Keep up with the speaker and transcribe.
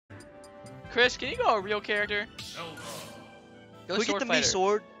Chris, can you go a real character? Go Can we get sword the me fighter.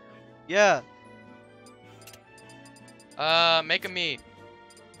 sword? Yeah. Make a me.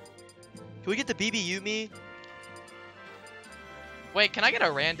 Can we get the BBU me? Wait, can I get a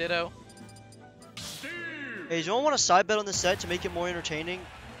Randitto? Hey, do you want to side bet on the set to make it more entertaining?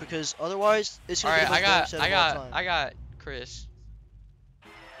 Because otherwise, it's gonna be the most boring set of all time. I got Chris.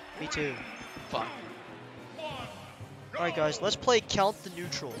 Me too. Fuck. Alright guys, let's play count the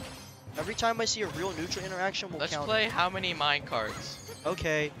neutral. Every time I see a real neutral interaction, we'll Let's count play it. how many mine cards.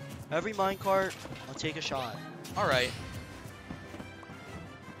 Okay. Every minecart, I'll take a shot. Alright.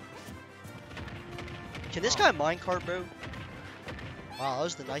 Can this guy minecart, bro? Wow, that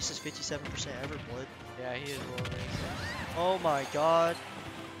was the nicest 57% ever, blood. Yeah, he is well racist. Oh my god.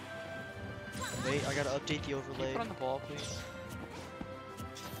 Wait, I gotta update the Can you overlay. put on the ball, please?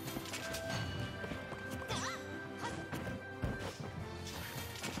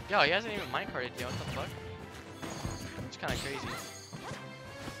 Yo, he hasn't even minecarted yet. What the fuck? It's kind of crazy.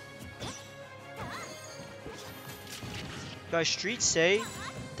 Guys, streets say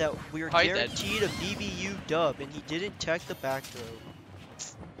that we are Oh, he's dead. guaranteed a BBU dub, and he didn't tech the back throw.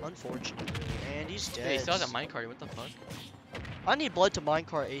 Unfortunately, and he's dead. Yeah, he still hasn't minecarted. What the fuck? I need blood to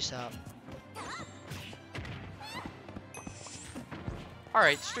minecart ASAP.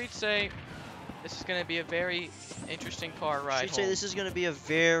 Alright, streets say this is gonna be a very interesting car ride. Streets say this is gonna be a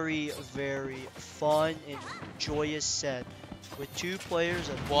very, very fun and joyous set with two players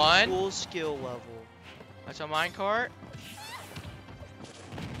of equal skill level. That's a minecart.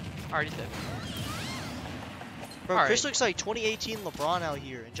 Already dead. Bro, All Chris right. looks like 2018 LeBron out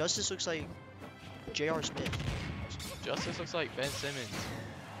here, and Justice looks like J.R. Smith. Justice looks like Ben Simmons.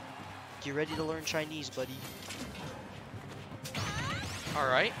 Get ready to learn Chinese, buddy.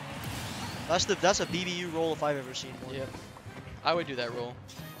 Alright. That's a BBU roll if I've ever seen one. Yep. I would do that roll.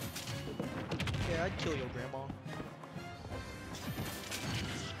 Yeah, I'd kill your grandma.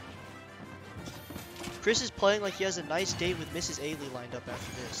 Chris is playing like he has a nice date with Mrs. Ailey lined up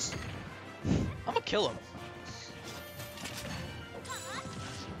after this. I'm gonna kill him.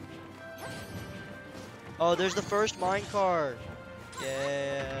 Oh, there's the first minecart.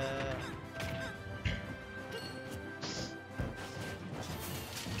 Yeah.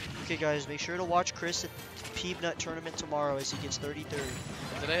 Okay, guys, make sure to watch Chris at the Peanut tournament tomorrow as he gets 30-30.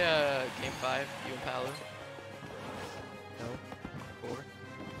 Today, game 5, you and Palu. No, 4.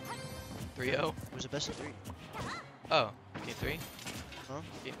 3-0. it was a best of 3. Oh, game 3? Huh?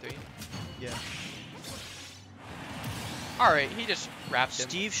 Game 3? Yeah. Alright, he just wrapped him.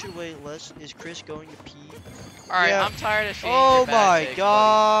 Steve should wait less. Is Chris going to pee? Alright, Yeah. I'm tired of seeing Oh your bad my takes,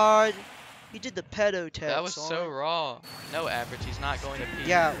 god! He did the pedo buddy. test. That was so raw. No, average, he's not going to pee.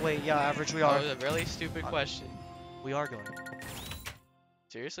 Yeah, wait, yeah, average, we are. That was a really stupid question. We are going.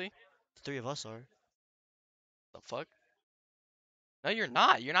 Seriously? The 3 of us are. The fuck? No, you're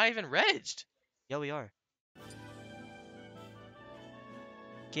not. You're not even regged. Yeah, we are.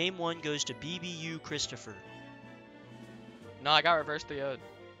 Game 1 goes to BBU Christopher. No, I got reverse 3-0'd.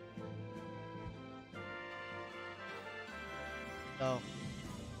 Oh.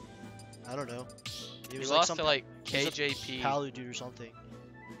 I don't know. It We was lost like to like it was a KJP. Palu dude or something.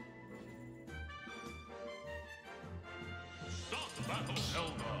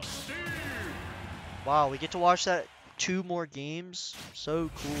 Wow, we get to watch that 2 more games. So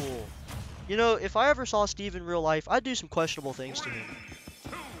cool. You know, if I ever saw Steve in real life, I'd do some questionable things to him.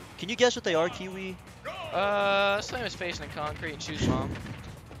 Can you guess what they are, Kiwi? Slam his face in the concrete and shoot his mom.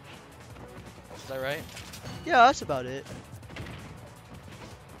 Is that right? Yeah, that's about it.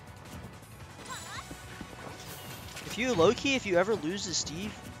 If you low-key, if you ever lose to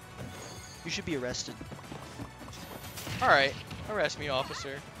Steve, you should be arrested. Alright, arrest me,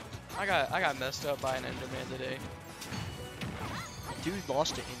 officer. I got messed up by an Enderman today. Dude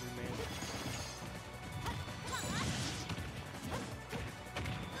lost to Enderman.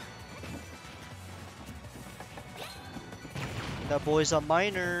 That boy's a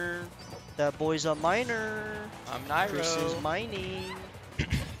miner. That boy's a miner. I'm Nairo. Chris is mining.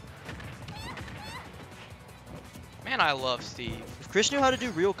 Man, I love Steve. If Chris knew how to do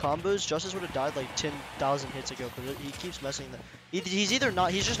real combos, Justice would have died like 10,000 hits ago. But he keeps messing that. He's either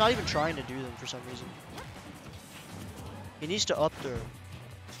not. He's just not even trying to do them for some reason. He needs to up throw.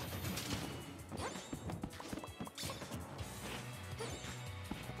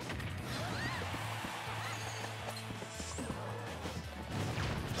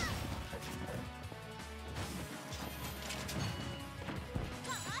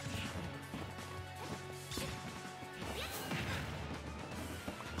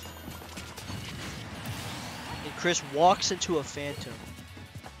 Chris walks into a phantom.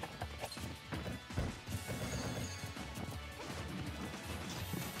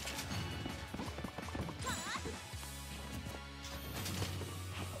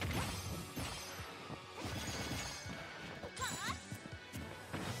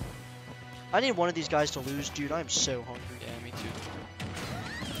 I need one of these guys to lose, dude. I'm so hungry. Yeah, me too.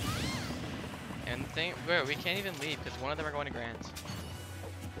 And the thing, bro, we can't even leave because one of them are going to Grants.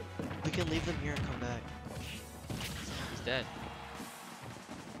 We can leave them here and come back. He's dead.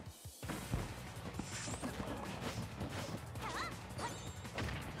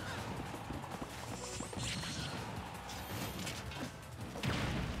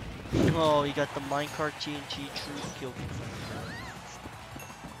 Oh, you got the minecart TNT true kill confirmed.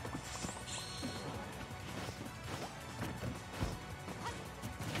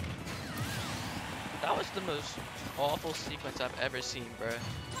 That was the most awful sequence I've ever seen, bruh.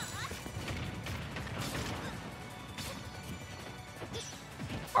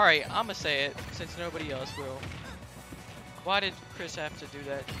 Alright, I'ma say it, since nobody else will. Why did Chris have to do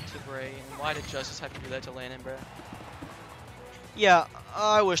that to Bray, and why did Justice have to do that to Landon, bruh? Yeah,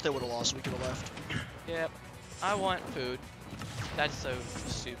 I wish they would have lost. We could have left. Yep, I want food. That's so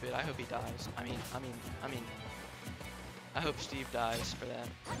stupid. I hope he dies. I mean, I hope Steve dies for that.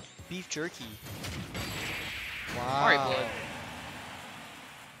 Beef jerky. Wow. Alright, blood.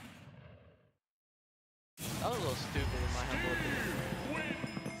 That was a little stupid in my humble opinion.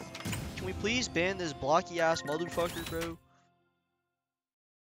 Can we please ban this blocky ass motherfucker, bro?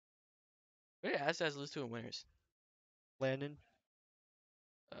 Wait, Ass has lose to winners. Landon.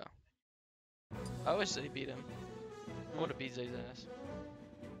 I wish they beat him. I would have beat Zay's ass.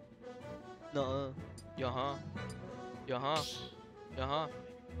 Nuh-uh. Yeah-huh. Yeah-huh. Yeah-huh.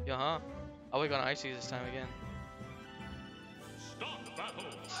 Yeah-huh. I would have gone Icy this time again.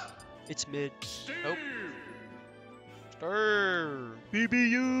 It's mid. Nope. Stir.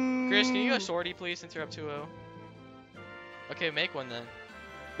 BBU. Chris, can you go Swordy, please, since you're up 2-0? Okay, make one then.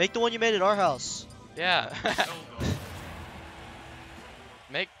 Make the one you made at our house. Yeah.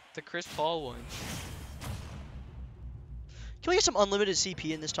 Make the Chris Paul one. Can we get some unlimited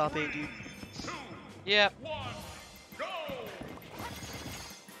CP in this top 8, dude? Yeah.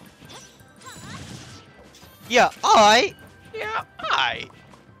 Yeah, alright. Yeah, alright.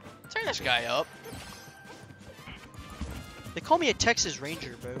 Turn this guy up. They call me a Texas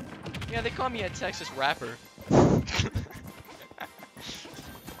Ranger, bro. Yeah, they call me a Texas rapper.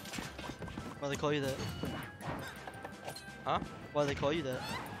 Why they call you that? Huh? Why they call you that?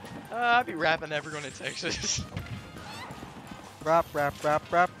 I'd be rapping never going to Texas. Rap, rap, rap,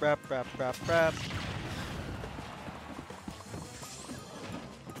 rap, rap, rap, rap, rap.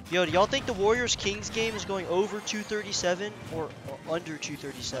 Yo, do y'all think the Warriors Kings game is going over 237 or under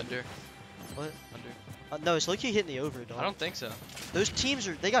 237? Under. What? Under. No, it's low-key hitting the over, dog. I don't think so. Those teams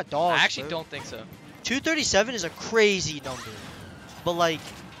they got dogs. I actually bro. don't think so. 237 is a crazy number. But like,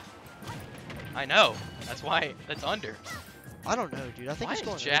 I know. That's why that's under. I don't know, dude. I think Why it's is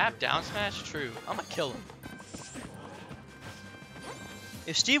going jab over. down smash true? I'm gonna kill him.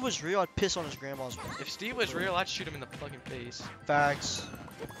 If Steve was real, I'd piss on his grandma's. If Steve was real, I'd shoot him in the fucking face. Facts.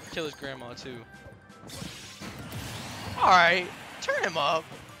 Kill his grandma too. Alright, turn him up.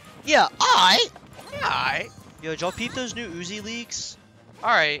 Yeah, alright. Yeah, alright. Yo, did y'all peep those new Uzi leaks?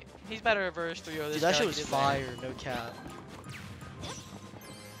 Alright, he's better reverse 3-0 this Dude, that guy shit like was he did fire, Landon. no cap.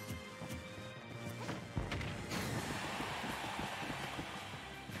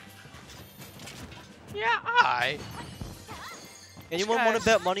 Yeah, alright. Anyone want to guy's-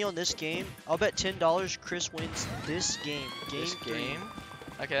 bet money on this game? I'll bet $10 Chris wins this game. This three. game?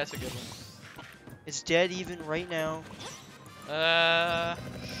 Okay, that's a good one. It's dead even right now. Yeah,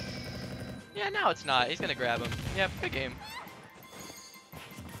 no, it's not. He's gonna grab him. Yeah, good game.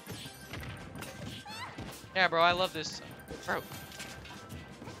 Yeah, bro, I love this. Bro.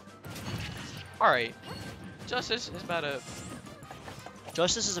 Alright. Justice is about to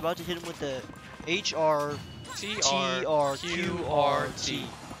Justice is about to hit him with the HR TRQRT.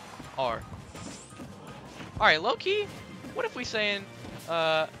 R. Alright, low key, what if we saying,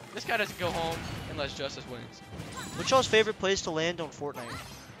 this guy doesn't go home unless Justice wins? What's y'all's favorite place to land on Fortnite?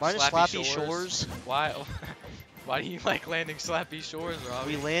 Mine is Slappy Shores. Why? Why do you like landing Slappy Shores,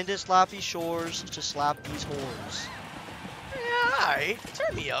 Robbie? We land at Slappy Shores to slap these whores. Yeah, alright.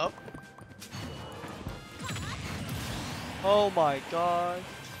 Turn me up. Oh my god.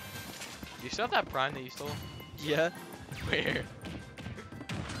 You still have that prime that you stole? Yeah. Where?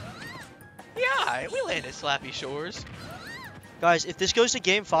 Yeah, alright. We landed Slappy Shores. Guys, if this goes to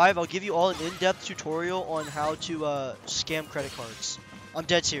game 5, I'll give you all an in-depth tutorial on how to scam credit cards. I'm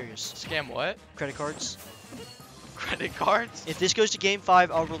dead serious. Scam what? Credit cards. Credit cards? If this goes to game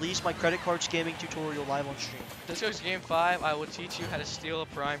 5, I'll release my credit card scamming tutorial live on stream. If this goes to game 5, I will teach you how to steal a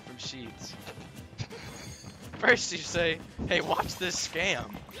prime from Sheets. First you say, hey, watch this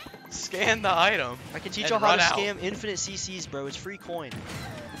scam. Scan the item. I can teach And y'all how to run out. scam infinite CCs, bro. It's free coin.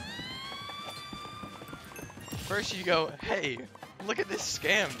 First you go, hey, look at this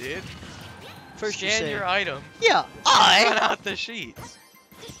scam, dude. First you Scan say, your item. yeah, Run out the sheets.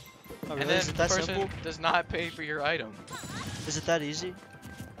 Oh, And really? then Is it the that person simple? does not pay for your item. Is it that easy?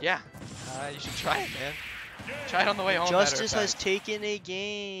 Yeah. You should try it, man. Try it on the way home. Justice has taken a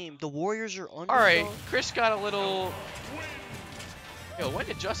game. The Warriors are underdog. Alright, Chris got a little... Yo, when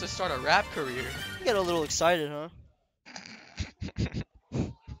did Justice start a rap career? You got a little excited, huh?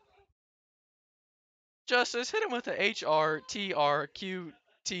 Justice, hit him with the HRTRQTR.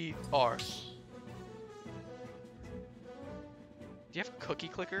 Do you have a cookie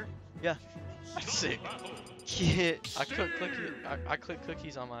clicker? Yeah. That's sick. Yeah. I click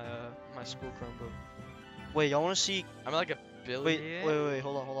cookies on my my school Chromebook. Wait, y'all want to see? I'm like a billion. Wait,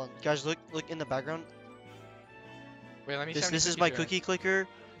 hold on. Guys, look in the background. Wait, let me see. This is my cookie clicker.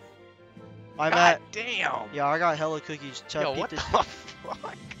 I'm God at. damn. Yeah, I got hella cookies. Yo, what the fuck?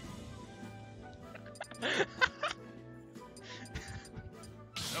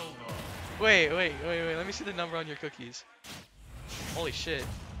 Wait. Let me see the number on your cookies. Holy shit.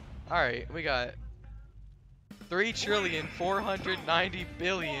 Alright, we got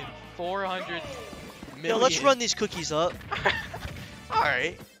 3,490,400,000,000. Yo, let's run these cookies up.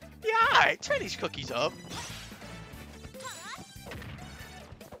 Alright. Yeah, alright. Turn these cookies up.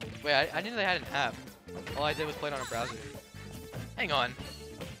 Wait, I knew they had an app. All I did was play it on a browser. Hang on.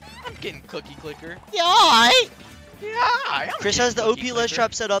 I'm getting cookie clicker. Yeah, alright. Yeah, I'm Chris getting has the OP cookie ledge clicker.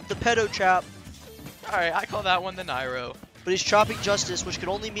 trap set up, the pedo trap. Alright, I call that one the Nairo. But he's trapping Justice, which could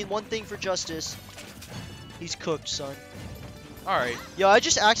only mean one thing for Justice. He's cooked, son. Alright, Yo, I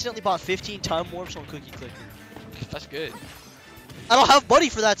just accidentally bought 15 time warps on Cookie Clicker. that's good. I don't have money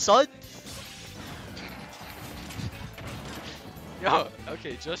for that, son. Yo,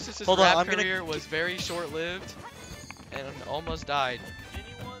 okay, Justice's Hold on, rap I'm gonna career was very short-lived and almost died.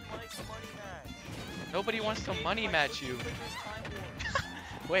 Anyone likes money match? Nobody wants to money match you.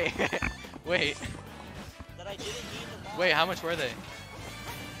 Wait, wait, That I didn't need to buy. wait, how much were they?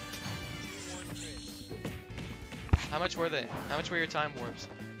 How much were they? How much were your time warps?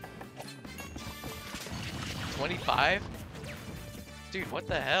 25? Dude, what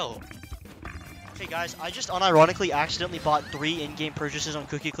the hell? Hey guys, I just unironically accidentally bought 3 in-game purchases on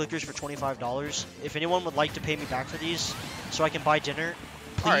Cookie Clickers for $25. If anyone would like to pay me back for these, so I can buy dinner,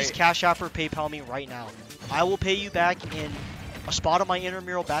 please Alright. Cash Cash App or PayPal me right now. I will pay you back in a spot on my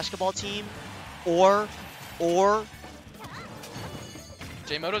intramural basketball team, or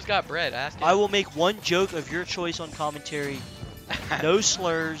J-Moto's got bread, ask him. I will make one joke of your choice on commentary, no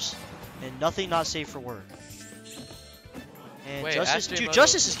slurs, and nothing not safe for work. And Wait, Justice, ask dude, J-Moto.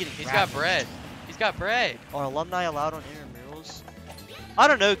 Justice is getting He's grabbed. got bread. He's got bread. Are alumni allowed on intramurals? I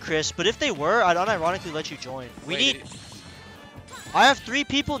don't know, Chris, but if they were, I'd unironically let you join. Wait, I have 3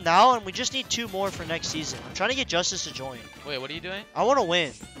 people now, and we just need 2 more for next season. I'm trying to get Justice to join. Wait, what are you doing? I want to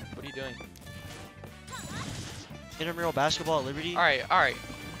win. What are you doing? Intramural basketball at Liberty. Alright.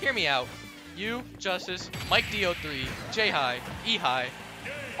 Hear me out. You, Justice, Mike DO3, J High, E High,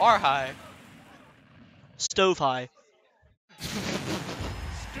 R High. Stove high.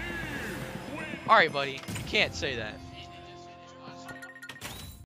 Alright, buddy. You can't say that.